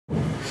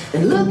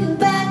And looking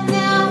back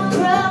now, I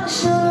probably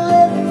should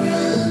let it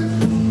run.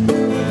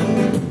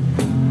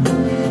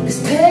 'Cause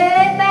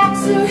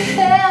payback's through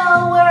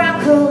hell where I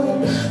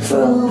come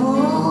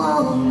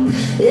from.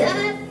 Yeah.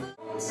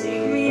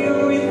 Take me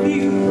with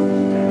you.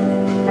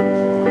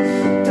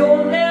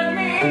 Don't let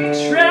me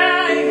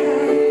try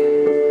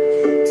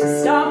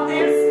to stop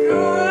this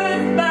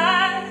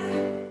goodbye.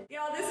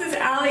 Y'all, this is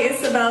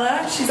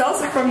Isabella. She's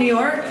also from New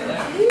York,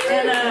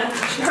 and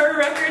her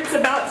record's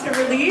about to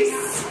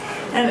release,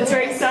 and it's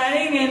very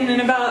exciting. And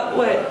in about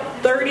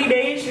 30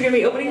 days, she's gonna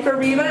be opening for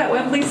Reba at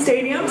Wembley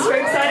Stadium. It's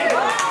very exciting.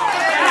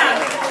 Yeah,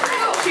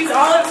 she's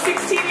all of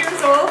 16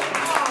 years old.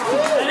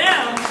 I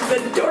know,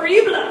 she's adorable.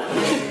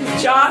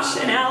 Josh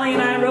and Allie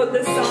and I wrote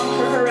this song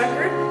for her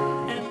record.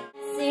 And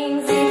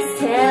Sings, it's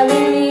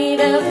telling me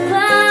to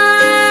fly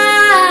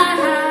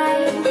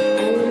and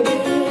be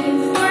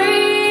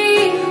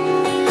free,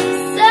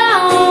 so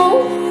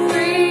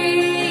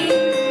free,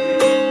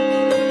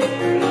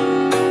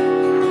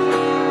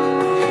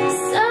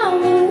 so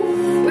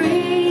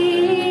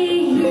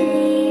free,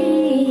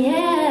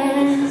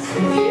 yes.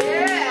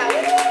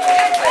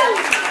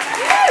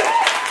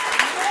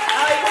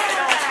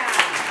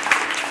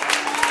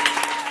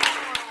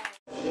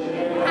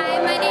 Hi,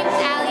 my name's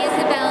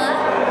Isabella.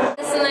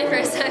 This is my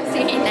first time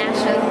singing in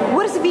Nashville.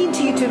 What does it mean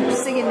to you to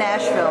sing in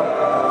Nashville?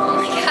 Oh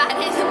my god,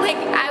 it's like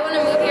I want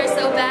to move here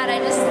so bad. I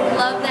just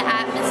love the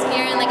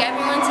atmosphere and like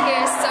everyone's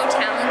here is so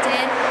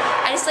talented.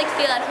 I just like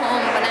feel at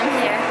home when I'm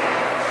here.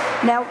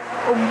 Now,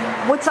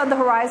 what's on the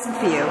horizon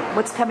for you?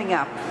 What's coming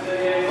up?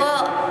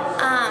 Well,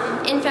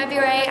 in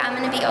February I'm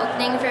going to be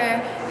opening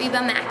for Reba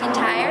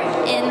McEntire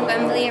in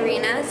Wembley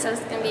Arena, so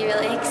it's going to be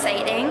really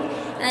exciting.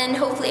 And then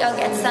hopefully I'll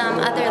get some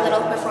other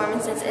little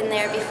performances in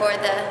there before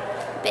the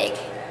big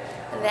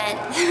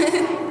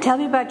event. Tell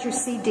me about your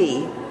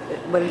CD.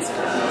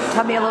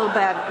 Tell me a little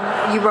about,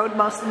 you wrote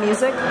most of the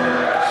music?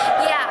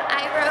 Yeah,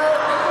 I wrote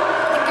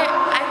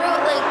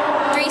like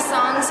 3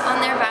 songs on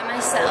there by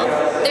myself.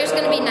 There's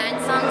going to be 9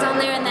 songs on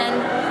there, and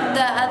then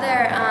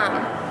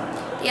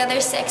the other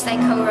 6 I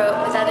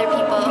co-wrote with other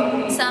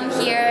people. Some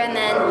here, and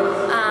then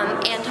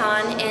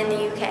Anton in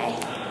the UK.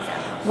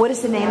 So. What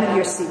is the name of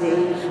your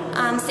CD?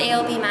 Say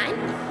You'll Be Mine.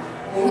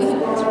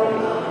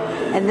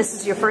 And this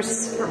is your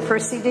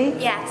first CD?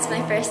 Yeah, it's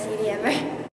my first CD ever.